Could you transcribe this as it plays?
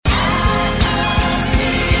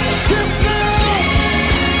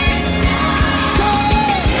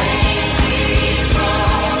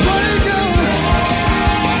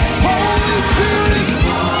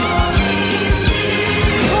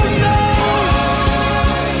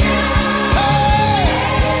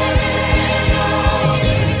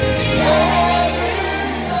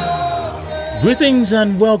Greetings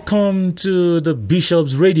and welcome to the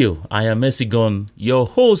Bishop's Radio. I am Esigon, your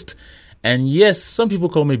host, and yes, some people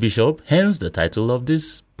call me Bishop, hence the title of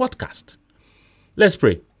this podcast. Let's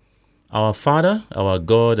pray. Our Father, our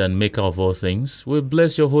God and Maker of all things, we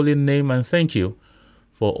bless your holy name and thank you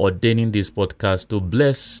for ordaining this podcast to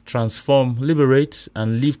bless, transform, liberate,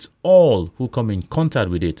 and lift all who come in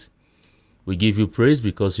contact with it. We give you praise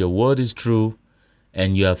because your word is true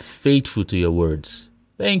and you are faithful to your words.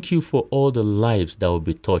 Thank you for all the lives that will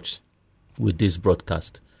be touched with this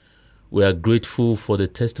broadcast. We are grateful for the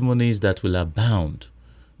testimonies that will abound,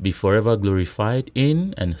 be forever glorified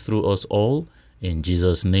in and through us all, in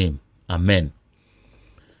Jesus' name. Amen.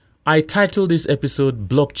 I titled this episode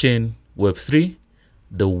Blockchain Web3,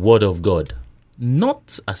 the Word of God,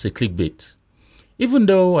 not as a clickbait. Even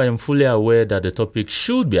though I am fully aware that the topic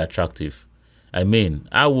should be attractive.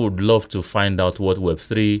 I would love to find out what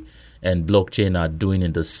Web3 and blockchain are doing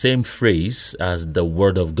in the same phrase as the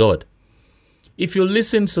Word of God. If you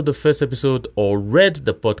listened to the first episode or read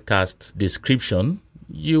the podcast description,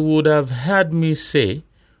 you would have heard me say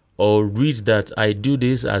or read that I do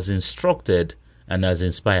this as instructed and as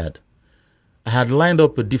inspired. I had lined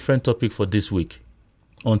up a different topic for this week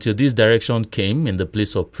until this direction came in the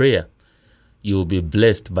place of prayer. You will be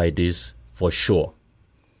blessed by this for sure.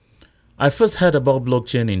 I first heard about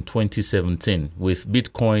blockchain in 2017 with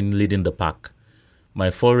Bitcoin leading the pack.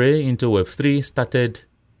 My foray into Web3 started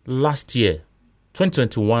last year,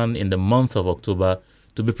 2021, in the month of October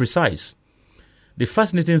to be precise. The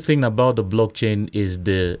fascinating thing about the blockchain is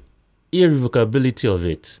the irrevocability of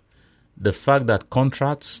it. The fact that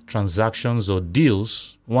contracts, transactions, or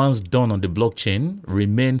deals, once done on the blockchain,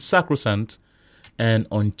 remain sacrosanct and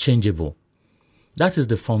unchangeable. That is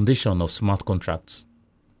the foundation of smart contracts.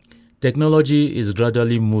 Technology is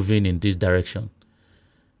gradually moving in this direction.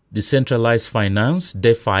 Decentralized finance,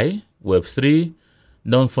 DeFi, Web3,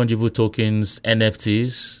 non-fungible tokens,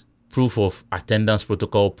 NFTs, proof of attendance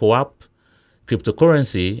protocol, POAP,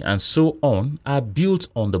 cryptocurrency, and so on are built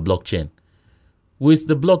on the blockchain. With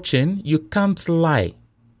the blockchain, you can't lie.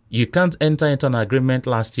 You can't enter into an agreement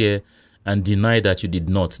last year and deny that you did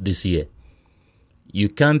not this year. You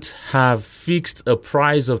can't have fixed a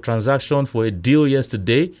price of transaction for a deal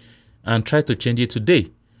yesterday and try to change it today.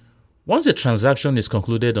 Once a transaction is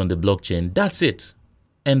concluded on the blockchain, that's it.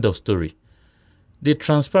 End of story. The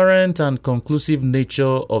transparent and conclusive nature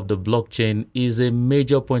of the blockchain is a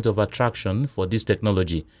major point of attraction for this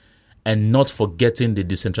technology, and not forgetting the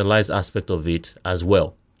decentralized aspect of it as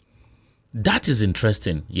well. That is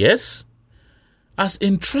interesting, yes? As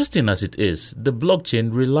interesting as it is, the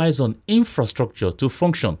blockchain relies on infrastructure to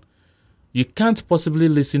function. You can't possibly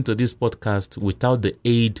listen to this podcast without the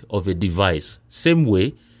aid of a device. Same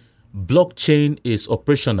way, blockchain is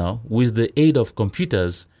operational with the aid of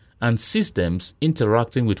computers and systems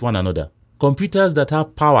interacting with one another. Computers that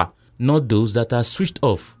have power, not those that are switched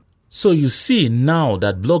off. So you see now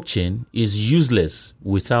that blockchain is useless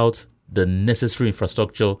without the necessary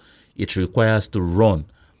infrastructure it requires to run.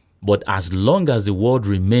 But as long as the world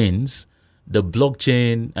remains, the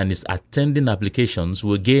blockchain and its attending applications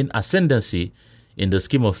will gain ascendancy in the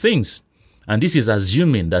scheme of things. And this is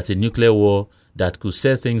assuming that a nuclear war that could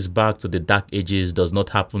set things back to the dark ages does not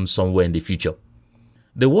happen somewhere in the future.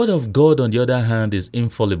 The Word of God, on the other hand, is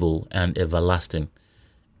infallible and everlasting.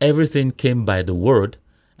 Everything came by the Word,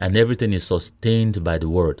 and everything is sustained by the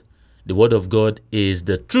Word. The Word of God is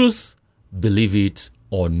the truth, believe it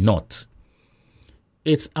or not.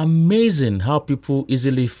 It's amazing how people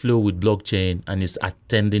easily flow with blockchain and its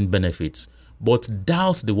attending benefits, but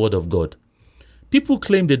doubt the Word of God. People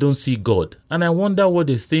claim they don't see God, and I wonder what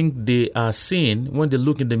they think they are seeing when they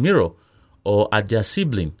look in the mirror, or at their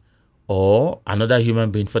sibling, or another human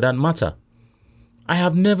being for that matter. I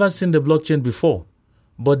have never seen the blockchain before,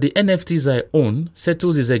 but the NFTs I own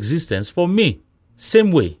settles its existence for me. Same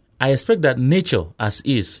way, I expect that nature as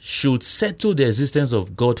is should settle the existence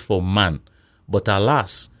of God for man. But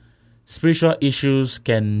alas, spiritual issues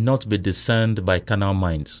cannot be discerned by carnal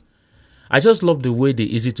minds. I just love the way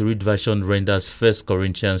the easy-to-read version renders 1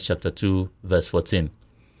 Corinthians chapter 2, verse 14.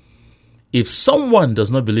 If someone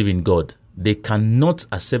does not believe in God, they cannot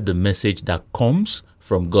accept the message that comes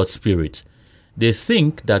from God's Spirit. They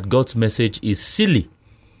think that God's message is silly.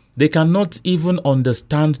 They cannot even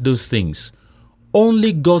understand those things.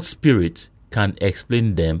 Only God's Spirit can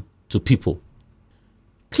explain them to people.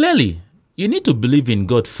 Clearly, you need to believe in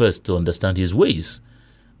God first to understand His ways.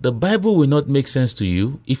 The Bible will not make sense to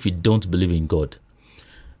you if you don't believe in God.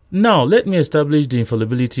 Now, let me establish the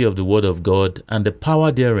infallibility of the Word of God and the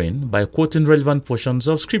power therein by quoting relevant portions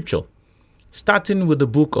of Scripture. Starting with the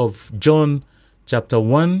book of John chapter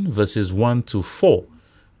 1, verses 1 to 4,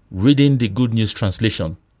 reading the Good News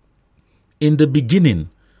Translation. In the beginning,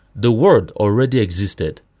 the Word already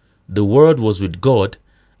existed. The Word was with God,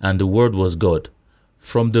 and the Word was God.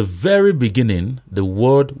 From the very beginning, the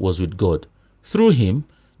Word was with God. Through him,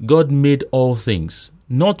 God made all things.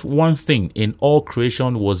 Not one thing in all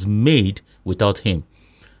creation was made without him.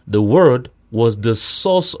 The Word was the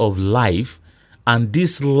source of life, and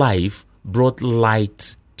this life brought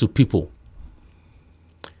light to people.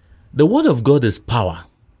 The Word of God is power.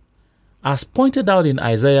 As pointed out in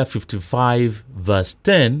Isaiah 55, verse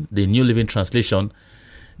 10, the New Living Translation,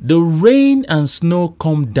 the rain and snow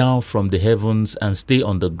come down from the heavens and stay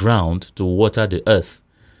on the ground to water the earth.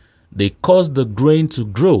 They cause the grain to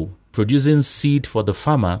grow, producing seed for the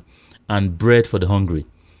farmer and bread for the hungry.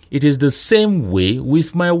 It is the same way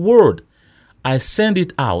with my word. I send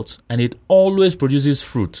it out, and it always produces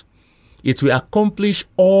fruit. It will accomplish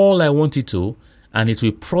all I want it to, and it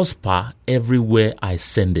will prosper everywhere I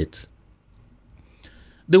send it.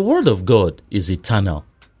 The word of God is eternal.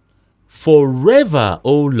 Forever,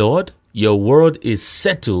 O Lord, your word is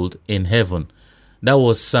settled in heaven. That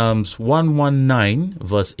was Psalms 119,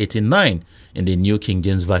 verse 89 in the New King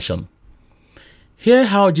James Version. Hear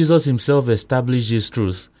how Jesus himself established this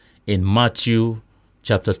truth in Matthew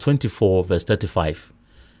chapter 24, verse 35.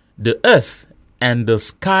 The earth and the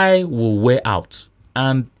sky will wear out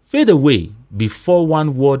and fade away before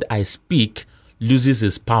one word I speak loses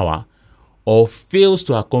its power or fails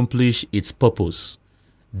to accomplish its purpose.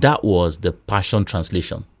 That was the Passion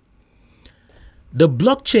Translation. The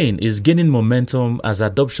blockchain is gaining momentum as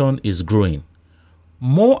adoption is growing.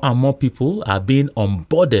 More and more people are being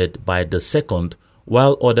onboarded by the second,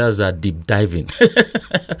 while others are deep diving.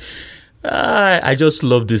 I just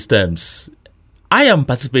love these terms. I am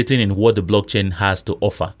participating in what the blockchain has to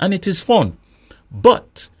offer, and it is fun.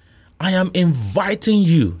 But I am inviting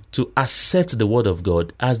you to accept the word of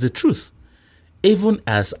God as the truth, even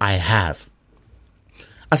as I have.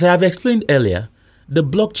 As I have explained earlier, the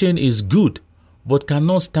blockchain is good, but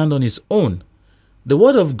cannot stand on its own. The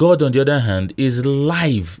word of God, on the other hand, is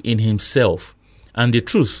live in himself, and the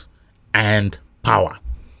truth and power.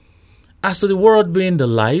 As to the word being the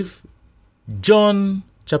life, John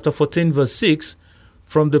chapter 14, verse 6,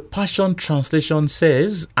 from the Passion Translation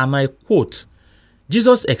says, and I quote,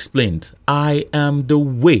 Jesus explained, I am the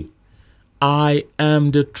way, I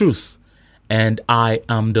am the truth, and I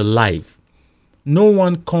am the life. No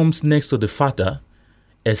one comes next to the Father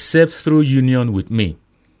except through union with me.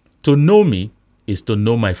 To know me is to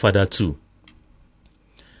know my Father too.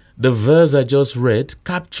 The verse I just read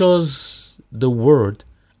captures the word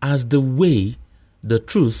as the way, the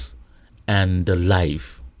truth, and the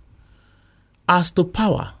life. As to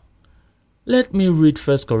power, let me read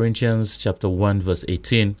 1 Corinthians chapter 1, verse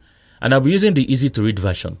 18, and I'll be using the easy to read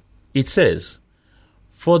version. It says,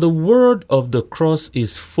 for the word of the cross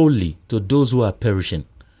is folly to those who are perishing,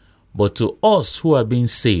 but to us who are being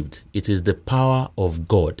saved, it is the power of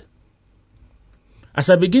God. As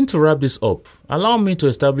I begin to wrap this up, allow me to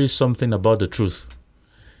establish something about the truth.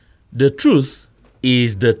 The truth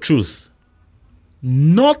is the truth.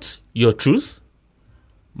 Not your truth,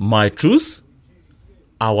 my truth,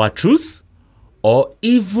 our truth, or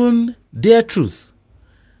even their truth.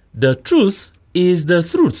 The truth is the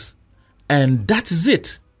truth, and that is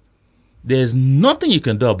it. There's nothing you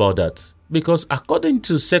can do about that, because according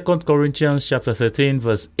to 2 Corinthians chapter 13,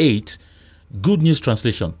 verse 8, Good News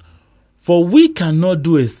Translation, for we cannot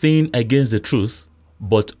do a thing against the truth,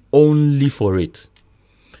 but only for it.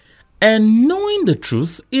 And knowing the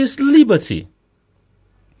truth is liberty.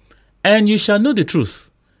 And you shall know the truth,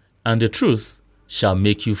 and the truth shall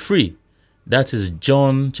make you free. That is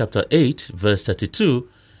John chapter 8, verse 32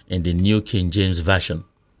 in the New King James Version.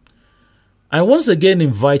 I once again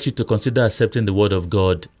invite you to consider accepting the word of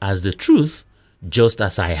God as the truth, just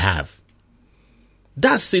as I have.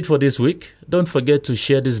 That's it for this week. Don't forget to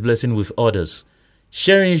share this blessing with others.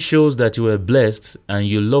 Sharing shows that you were blessed, and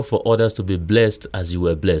you love for others to be blessed as you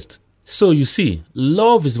were blessed. So you see,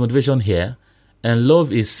 love is motivation here, and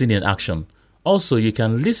love is seen in action. Also, you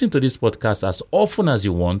can listen to this podcast as often as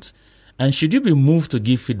you want, and should you be moved to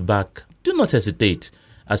give feedback, do not hesitate,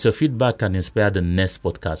 as your feedback can inspire the next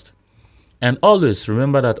podcast. And always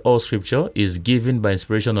remember that all scripture is given by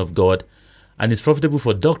inspiration of God and is profitable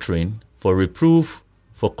for doctrine, for reproof,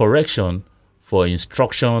 for correction, for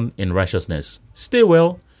instruction in righteousness. Stay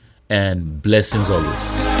well, and blessings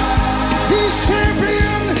always.